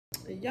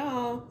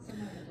Yeah.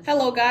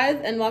 Hello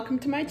guys, and welcome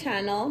to my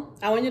channel.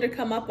 I want you to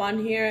come up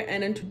on here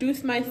and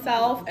introduce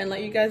myself and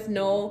let you guys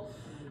know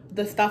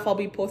the stuff I'll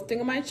be posting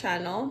on my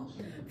channel.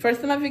 For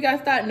some of you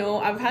guys that know,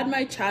 I've had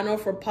my channel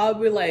for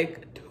probably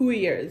like 2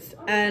 years,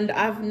 and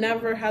I've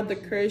never had the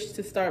courage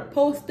to start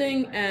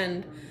posting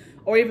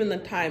or even the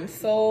time.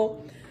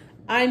 So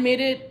I made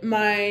it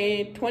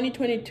my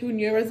 2022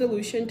 New Year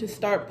resolution to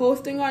start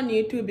posting on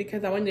YouTube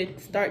because I wanted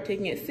to start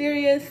taking it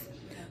serious.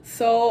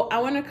 So I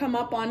want to come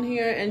up on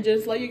here and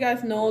just let you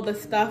guys know the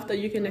stuff that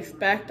you can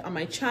expect on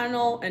my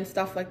channel and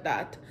stuff like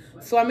that.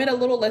 So I made a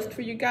little list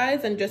for you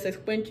guys and just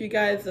explained to you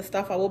guys the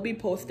stuff I will be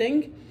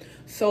posting.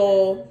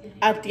 So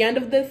at the end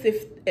of this,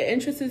 if it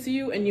interests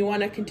you and you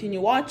want to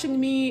continue watching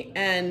me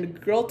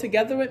and grow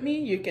together with me,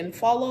 you can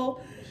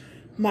follow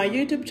my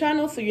YouTube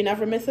channel so you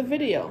never miss a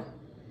video.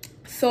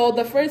 So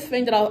the first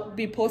thing that I'll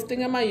be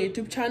posting on my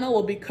YouTube channel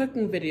will be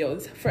cooking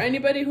videos. For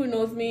anybody who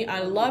knows me, I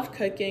love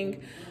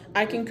cooking.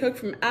 I can cook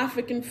from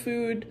African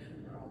food,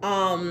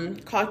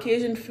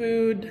 Caucasian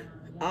food,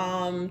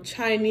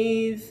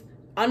 Chinese,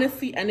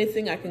 honestly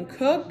anything I can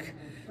cook.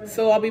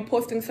 So I'll be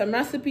posting some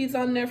recipes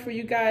on there for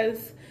you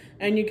guys,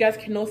 and you guys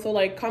can also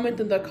like comment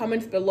in the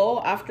comments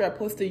below after I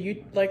post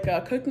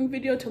a cooking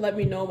video to let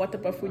me know what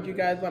type of food you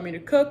guys want me to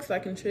cook so I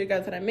can show you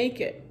guys how to make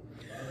it.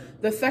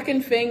 The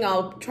second thing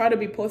I'll try to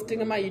be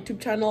posting on my YouTube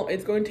channel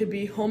is going to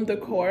be home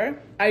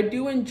decor. I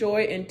do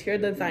enjoy interior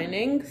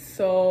designing,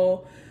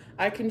 so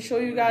I can show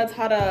you guys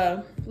how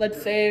to,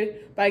 let's say,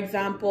 by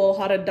example,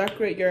 how to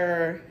decorate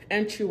your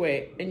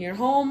entryway in your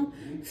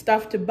home,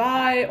 stuff to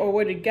buy or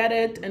where to get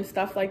it and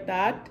stuff like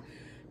that.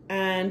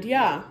 And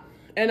yeah,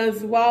 and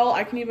as well,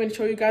 I can even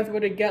show you guys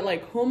where to get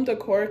like home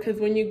decor, because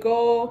when you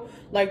go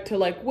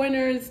to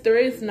Winners, there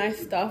is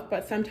nice stuff,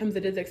 but sometimes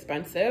it is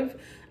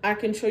expensive. I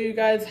can show you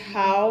guys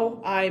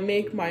how I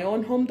make my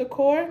own home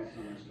decor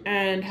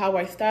and how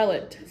I style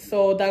it.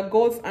 So that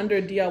goes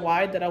under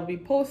DIY that I'll be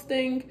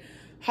posting.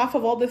 Half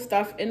of all the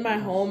stuff in my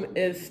home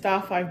is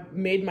stuff I've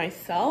made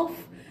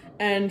myself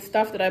and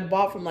stuff that I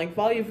bought from like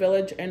Value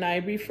Village, and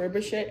I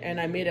refurbish it and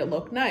I made it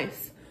look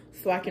nice.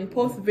 So I can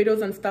post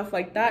videos and stuff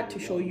like that to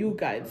show you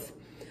guys.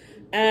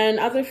 And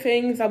other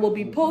things I will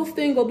be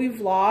posting will be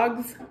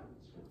vlogs.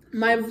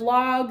 My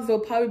vlogs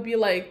will probably be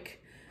like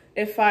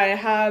if I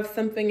have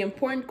something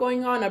important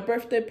going on, a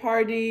birthday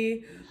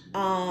party,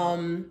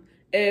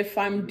 if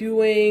I'm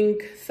doing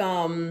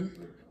some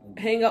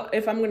hangout,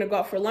 if I'm going to go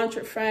out for lunch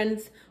with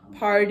friends,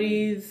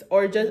 parties,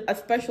 or just a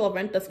special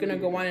event that's going to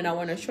go on and I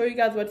want to show you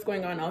guys what's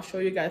going on, I'll show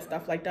you guys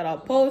stuff like that. I'll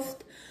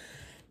post.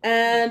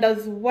 And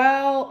as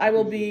well, I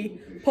will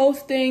be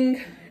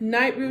posting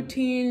night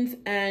routines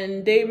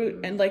and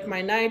like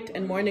my night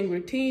and morning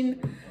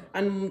routine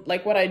and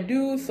like what I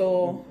do.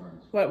 So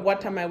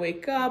what time I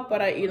wake up,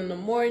 what I eat in the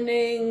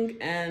morning,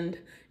 and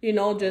you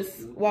know,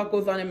 just what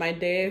goes on in my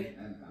day.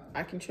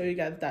 I can show you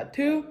guys that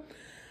too.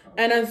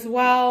 And as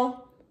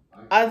well,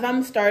 as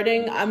I'm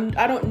starting,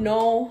 I don't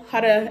know how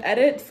to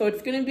edit, so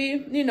it's gonna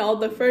be, you know,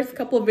 the first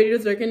couple of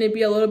videos are gonna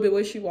be a little bit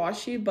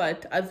wishy-washy,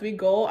 but as we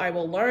go, I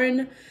will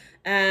learn.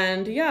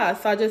 And yeah,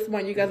 so I just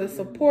want you guys to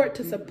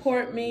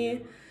support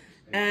me.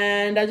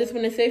 And I just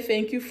want to say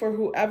thank you for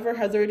whoever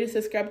has already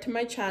subscribed to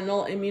my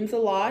channel. It means a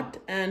lot.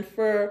 And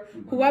for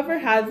whoever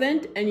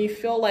hasn't and you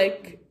feel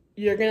like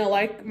you're gonna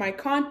like my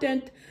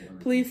content,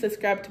 please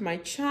subscribe to my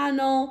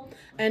channel.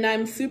 And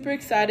I'm super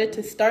excited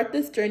to start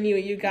this journey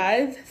with you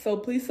guys, so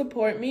please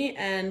support me,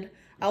 and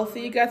I'll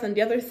see you guys on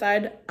the other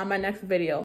side on my next video.